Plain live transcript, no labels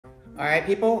Alright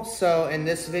people, so in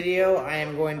this video I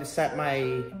am going to set my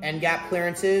end gap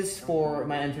clearances for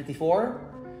my N54.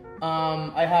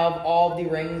 I have all the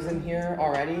rings in here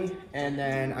already, and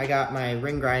then I got my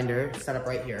ring grinder set up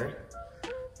right here.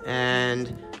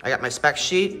 And I got my spec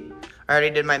sheet. I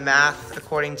already did my math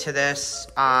according to this.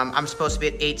 I'm supposed to be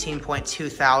at 18.2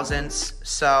 thousandths,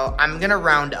 so I'm gonna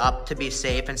round up to be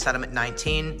safe and set them at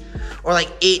 19, or like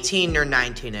 18 or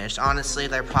 19-ish. Honestly,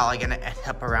 they're probably gonna end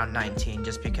up around 19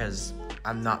 just because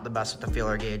I'm not the best with the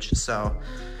feeler gauge. So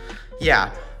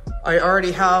yeah, I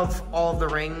already have all of the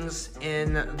rings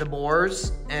in the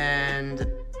bores, and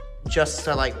just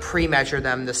to like pre-measure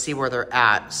them to see where they're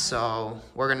at. So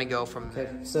we're gonna go from there.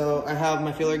 Okay, so I have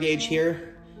my feeler gauge here.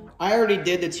 I already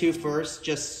did the two first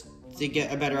just to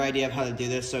get a better idea of how to do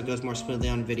this so it goes more smoothly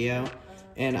on video.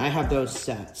 And I have those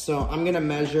set. So I'm gonna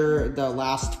measure the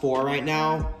last four right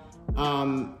now.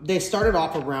 They started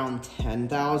off around 10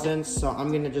 thousandths, so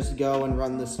I'm gonna just go and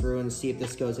run this through and see if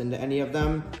this goes into any of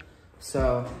them.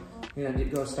 So I'm gonna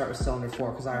go start with cylinder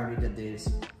 4 because I already did these.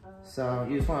 So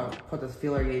you just wanna put the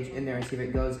feeler gauge in there and see if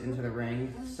it goes into the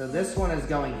ring. So this one is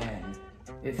going in.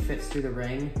 It fits through the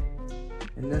ring.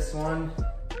 And this one,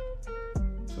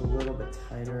 a little bit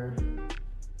tighter.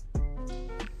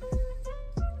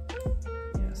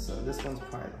 Yeah, so this one's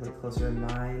probably closer to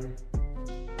 9.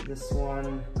 This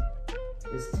one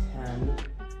is 10.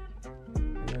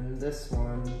 And then this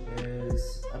one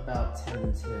is about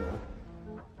 10 too.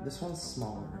 This one's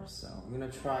smaller, so I'm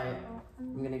gonna try it.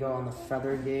 I'm gonna go on the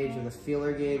feather gauge or the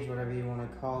feeler gauge, whatever you wanna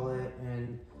call it,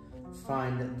 and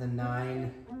find the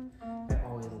 9. I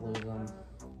always lose them.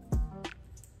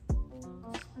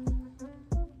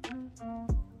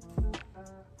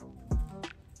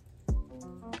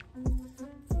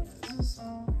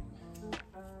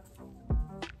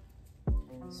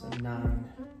 So 9.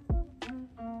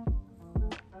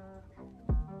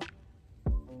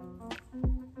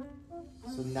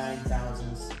 So 9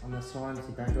 thousandths on this one. See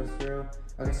if that goes through.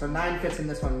 Okay, so 9 fits in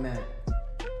this one minute.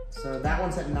 So that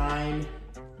one's at 9.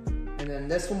 And then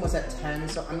this one was at 10.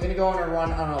 So I'm gonna go on a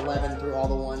run on 11 through all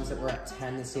the ones that were at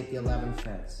 10 to see if the 11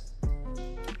 fits.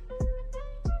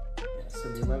 Yeah, so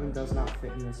the 11 does not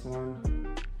fit in this one.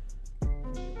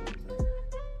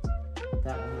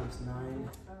 That one was 9.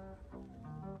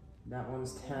 That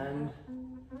one's 10.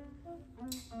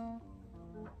 And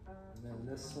then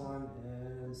this one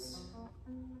is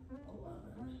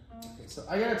 11. Okay, so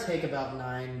I gotta take about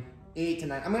 8 to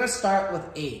 9. I'm gonna start with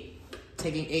 8.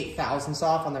 Taking 8 thousandths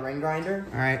off on the ring grinder.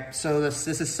 All right, so this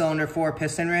is cylinder 4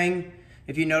 piston ring.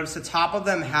 If you notice, the top of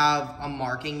them have a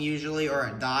marking usually, or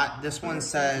a dot. This one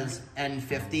says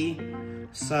N50.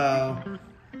 So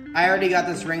I already got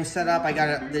this ring set up. I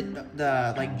got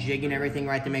the like jig and everything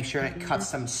right to make sure it cuts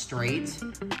them straight.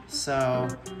 So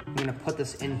I'm gonna put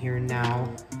this in here now.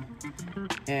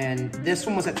 And this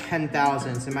one was at 10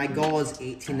 thousandths, and my goal is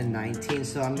 18 to 19.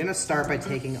 So I'm gonna start by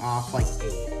taking off like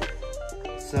 8.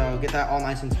 So get that all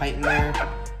nice and tight in there.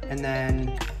 And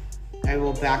then I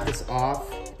will back this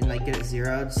off and like get it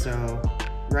zeroed. So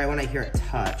right when I hear it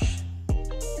touch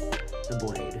the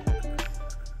blade.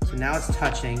 So now it's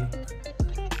touching.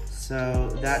 So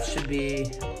that should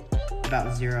be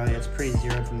about 0. Yeah, it's pretty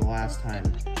zeroed from the last time.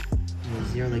 I'm gonna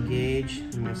zero the gauge.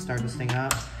 I'm gonna start this thing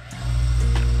up.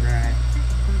 Right.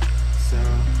 So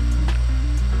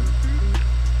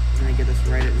I'm gonna get this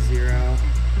right at 0.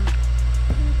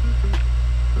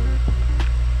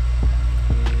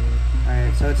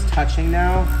 Alright, so it's touching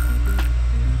now.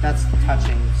 That's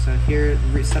touching. So here,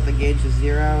 reset the gauge to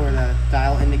 0, or the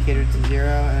dial indicator to 0,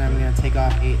 and I'm gonna take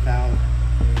off 8 thousandths.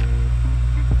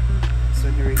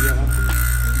 So here we go.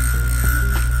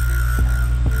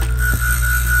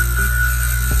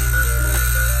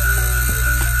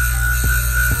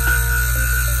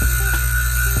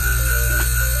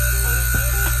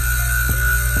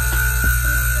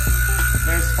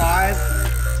 There's 5,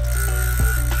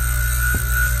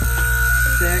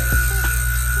 6,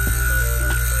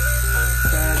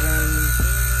 7,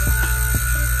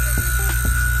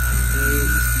 8,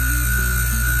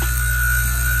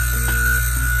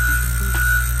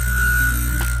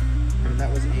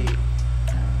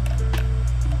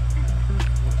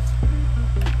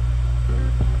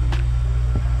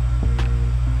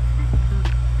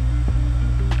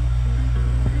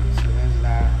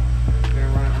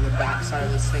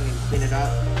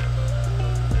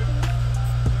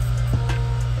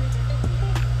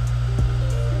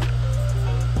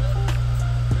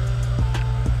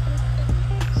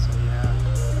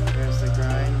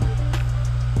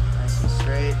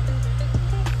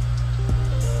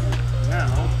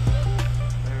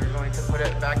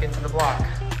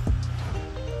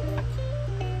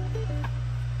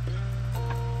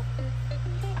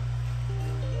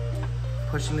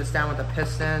 pushing this down with a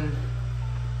piston.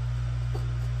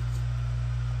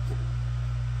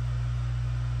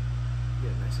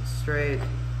 Get it nice and straight.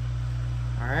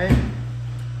 All right.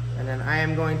 And then I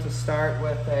am going to start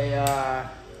with I'm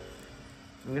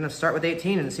going to start with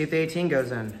 18 and see if the 18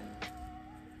 goes in.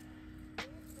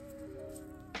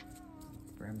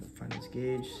 Find this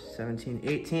gauge, 17,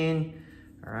 18.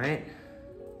 All right.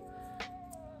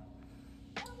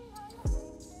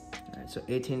 All right, so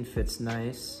 18 fits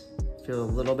nice. Feel a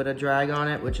little bit of drag on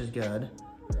it, which is good.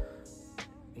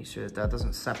 Make sure that that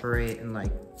doesn't separate and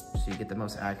so you get the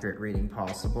most accurate reading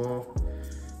possible.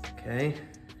 Okay,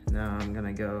 now I'm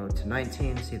gonna go to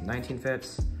 19, see if 19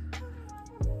 fits.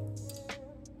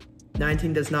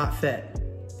 19 does not fit.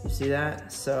 You see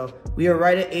that? So we are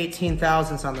right at 18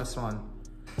 thousandths on this one.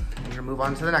 I'm gonna move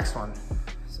on to the next one.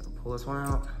 So pull this one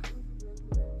out.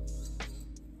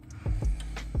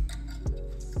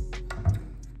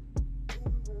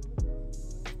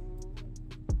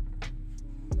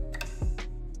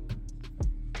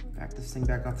 Back this thing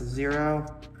back off to 0.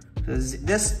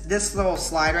 This little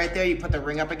slide right there, you put the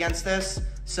ring up against this,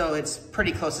 so it's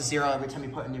pretty close to 0 every time you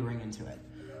put a new ring into it.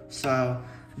 So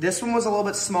this one was a little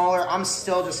bit smaller. I'm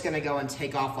still just gonna go and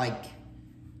take off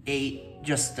 8,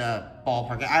 just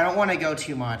ballpark. I don't want to go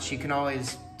too much. You can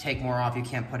always take more off. You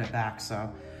can't put it back.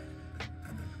 So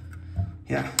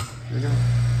yeah, here we go.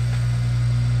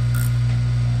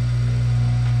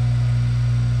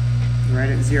 Right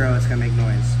at 0, it's gonna make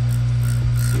noise.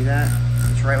 See that?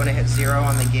 It's right when it hits 0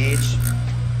 on the gauge.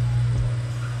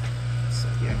 So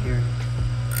yeah, here.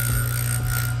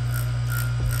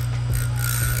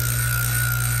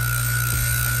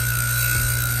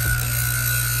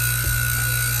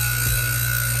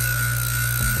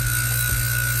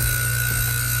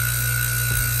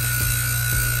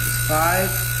 It's 5,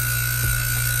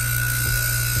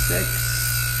 6,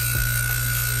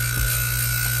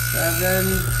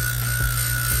 7,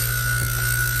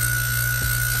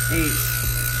 8.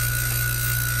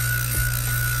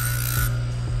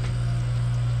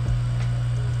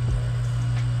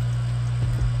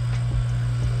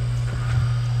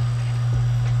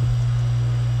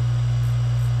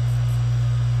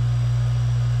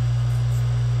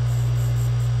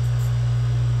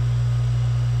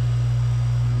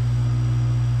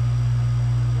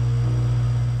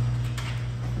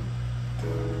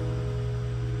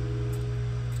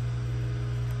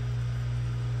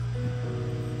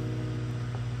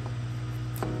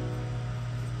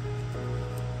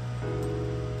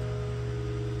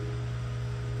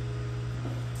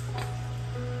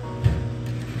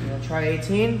 Try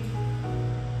 18.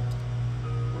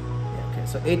 Yeah, okay,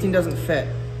 so 18 doesn't fit.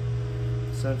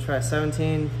 So try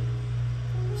 17.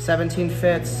 17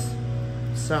 fits.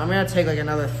 So I'm gonna take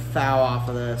another thou off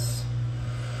of this.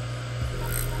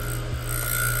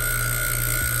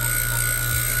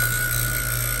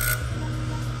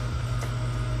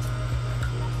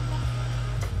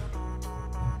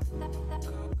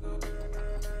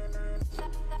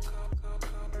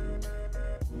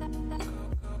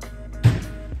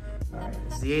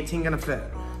 Is the 18 gonna fit?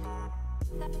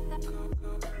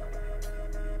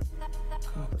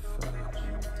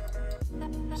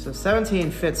 So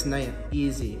 17 fits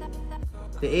easy.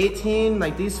 The 18,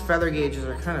 these feather gauges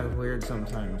are kind of weird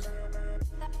sometimes.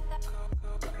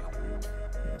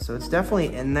 Yeah, so it's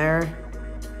definitely in there.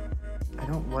 I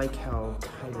don't like how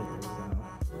tight it is though.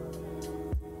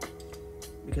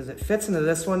 Because it fits into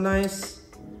this one nice.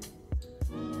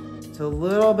 It's a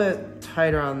little bit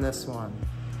tighter on this one.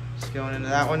 Just going into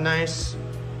that one nice.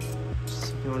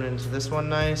 Just going into this one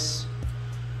nice.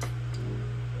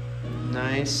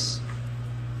 Nice.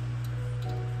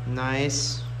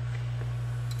 Nice.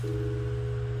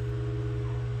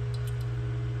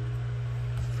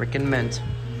 Freaking mint.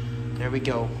 There we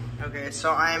go. Okay,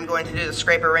 so I am going to do the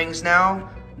scraper rings now.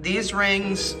 These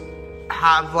rings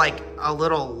have a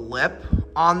little lip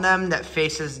on them that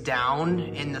faces down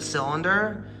in the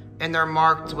cylinder, and they're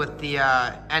marked with the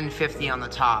N50 on the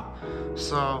top.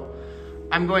 So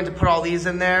I'm going to put all these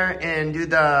in there and do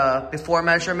the before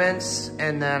measurements,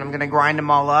 and then I'm gonna grind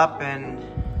them all up and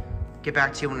get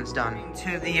back to you when it's done.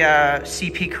 To the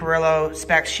CP Carrillo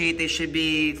spec sheet, they should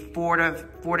be 4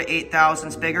 to 8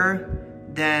 thousandths bigger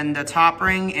than the top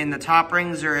ring, and the top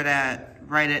rings are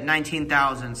right at 19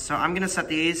 thousandths. So I'm gonna set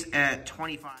these at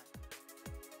 25.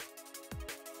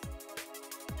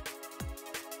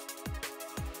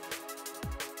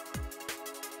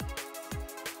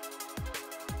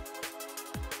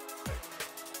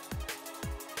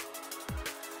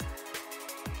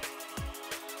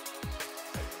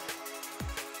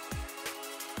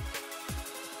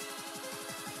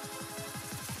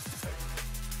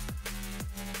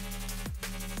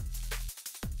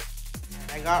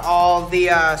 got all the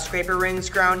scraper rings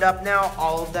ground up now.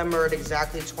 All of them are at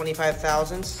exactly 25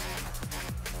 thousandths.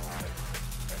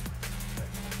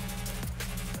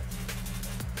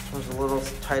 This one's a little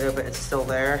tighter, but it's still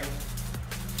there.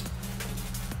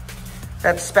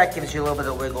 That spec gives you a little bit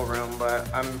of wiggle room, but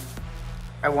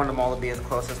I want them all to be as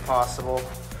close as possible.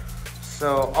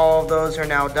 So all of those are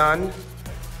now done.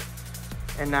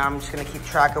 And now I'm just gonna keep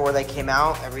track of where they came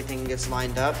out. Everything gets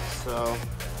lined up, so.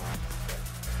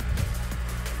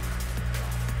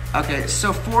 Okay,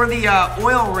 so for the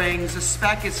oil rings, the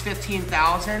spec is 15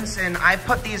 thousandths, and I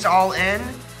put these all in,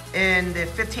 and the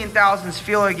 15 thousandths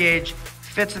feeler gauge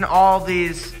fits in all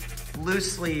these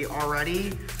loosely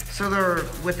already, so they're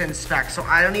within spec. So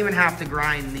I don't even have to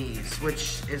grind these,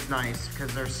 which is nice,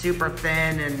 because they're super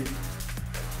thin and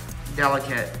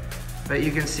delicate. But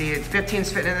you can see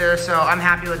 15's fitting in there, so I'm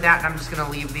happy with that, and I'm just gonna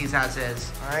leave these as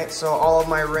is. All right, so all of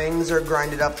my rings are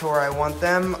grinded up to where I want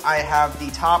them. I have the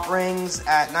top rings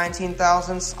at 19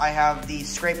 thousandths, I have the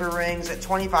scraper rings at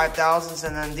 25 thousandths,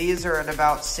 and then these are at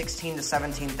about 16 to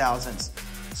 17 thousandths.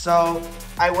 So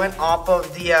I went off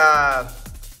of the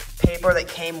paper that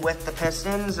came with the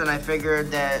pistons, and I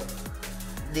figured that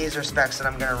these are specs that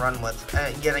I'm gonna run with.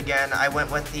 And yet again, I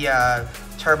went with the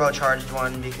turbocharged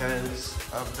one because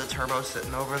of the turbo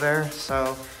sitting over there.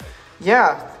 So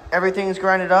yeah, everything's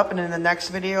grinded up, and in the next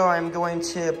video I'm going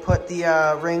to put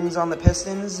the rings on the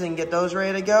pistons and get those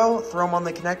ready to go, throw them on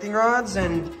the connecting rods,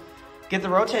 and get the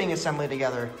rotating assembly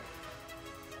together.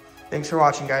 Thanks for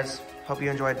watching, guys. Hope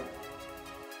you enjoyed.